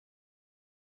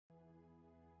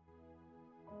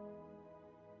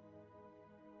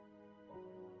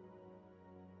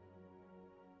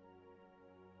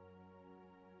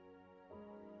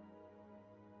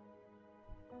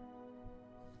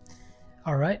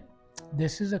All right,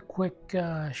 this is a quick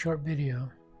short video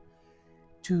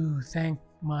to thank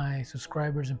my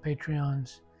subscribers and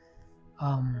Patreons,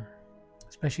 um,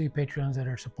 especially Patreons that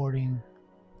are supporting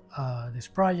this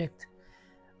project.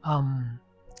 Um,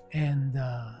 and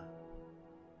I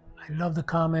love the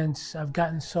comments. I've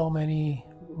gotten so many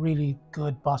really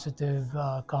good, positive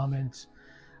comments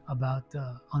about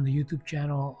on the YouTube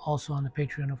channel, also on the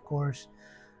Patreon, of course.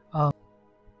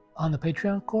 On the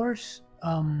Patreon course,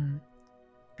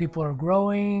 people are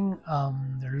growing,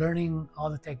 they're learning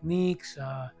all the techniques.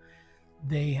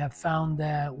 They have found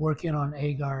that working on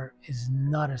agar is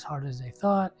not as hard as they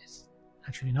thought. It's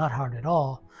actually not hard at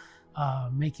all.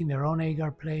 Making their own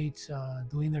agar plates,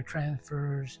 doing their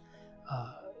transfers,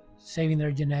 saving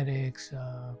their genetics,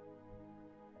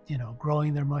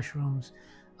 growing their mushrooms.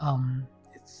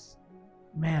 It's,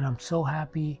 man, I'm so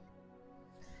happy.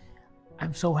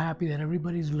 I'm so happy that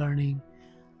everybody's learning.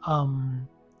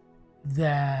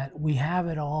 That we have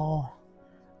it all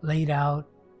laid out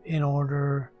in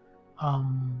order,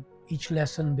 each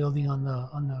lesson building on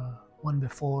the one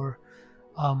before.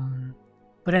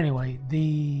 But anyway,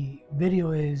 the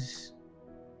video is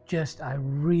just, I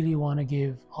really want to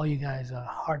give all you guys a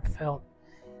heartfelt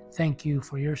thank you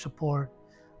for your support.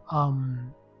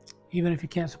 Even if you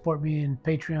can't support me in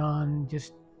Patreon,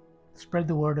 just spread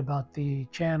the word about the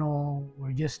channel.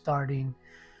 We're just starting.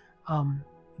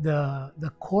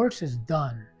 The course is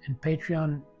done in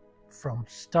Patreon from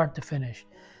start to finish,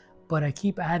 but I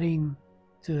keep adding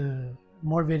to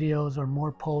more videos or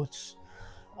more posts,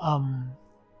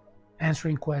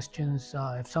 answering questions.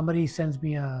 If somebody sends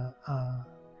me a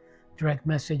direct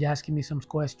message asking me some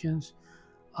questions,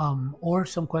 or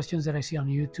some questions that I see on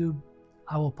YouTube,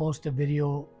 I will post a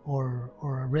video or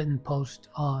a written post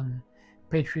on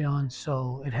Patreon,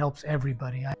 so it helps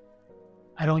everybody.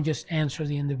 I don't just answer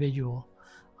the individual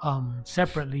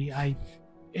separately.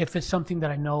 If it's something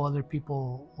that I know other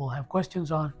people will have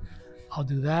questions on, I'll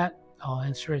do that. I'll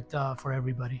answer it for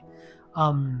everybody.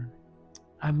 I'm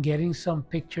getting some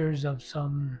pictures of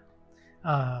some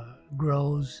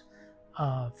grows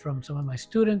from some of my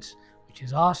students, which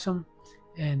is awesome,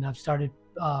 and I've started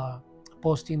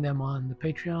posting them on the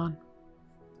Patreon.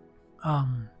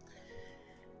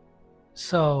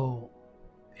 So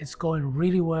it's going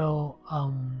really well.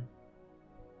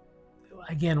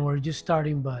 Again, we're just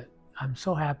starting, but I'm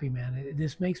so happy, man.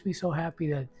 This makes me so happy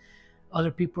that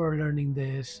other people are learning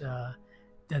this,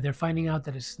 that they're finding out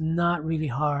that it's not really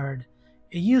hard.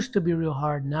 It used to be real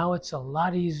hard. Now it's a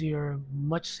lot easier,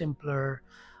 much simpler.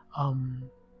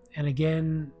 And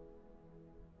again,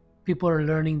 people are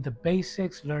learning the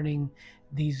basics, learning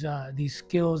these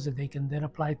skills that they can then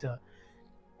apply to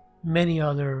many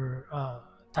other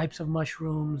types of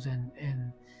mushrooms.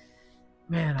 And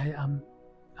man,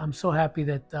 I'm so happy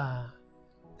that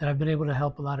that I've been able to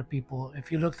help a lot of people.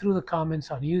 If you look through the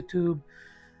comments on YouTube,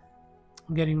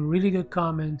 I'm getting really good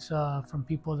comments from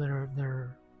people that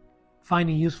are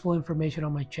finding useful information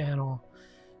on my channel.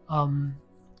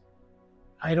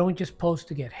 I don't just post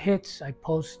to get hits. I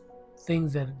post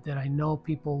things that I know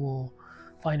people will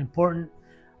find important.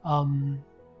 I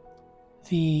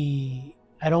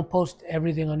don't post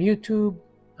everything on YouTube,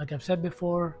 like I've said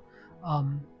before,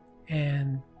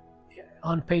 and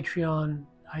on Patreon,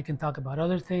 I can talk about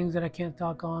other things that I can't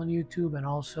talk on YouTube, and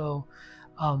also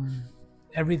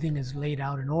everything is laid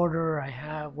out in order. I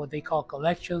have what they call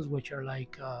collections, which are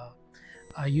like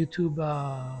YouTube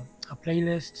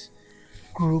playlists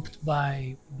grouped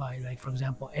by like, for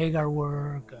example, agar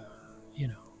work,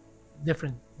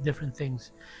 different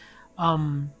things,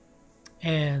 and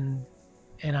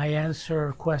I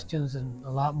answer questions in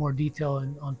a lot more detail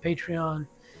on Patreon,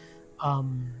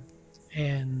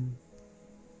 and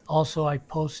also I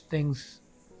post things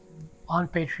on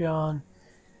Patreon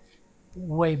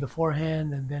way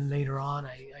beforehand, and then later on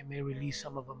I may release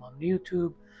some of them on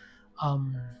YouTube.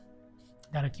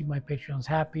 Gotta keep my Patreons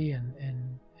happy and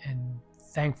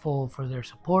thankful for their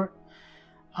support.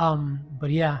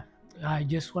 But yeah, I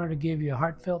just wanted to give you a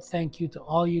heartfelt thank you to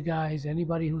all you guys,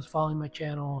 anybody who's following my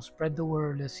channel. Spread the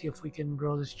word. Let's see if we can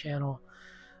grow this channel.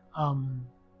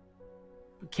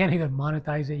 We can't even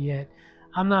monetize it yet.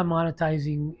 I'm not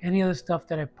monetizing any of the stuff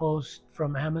that I post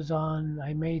from Amazon.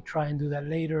 I may try and do that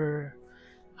later.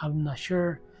 I'm not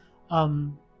sure.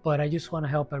 But I just want to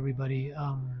help everybody.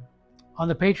 On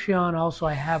the Patreon, also,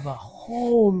 I have a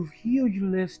whole huge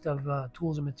list of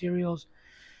tools and materials.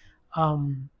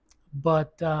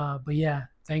 But yeah,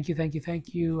 thank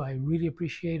you. I really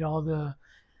appreciate all the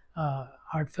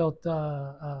heartfelt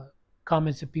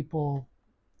comments that people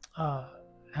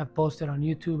have posted on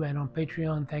YouTube and on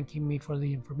Patreon, thanking me for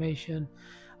the information.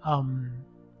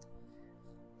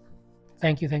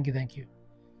 Thank you, thank you, thank you.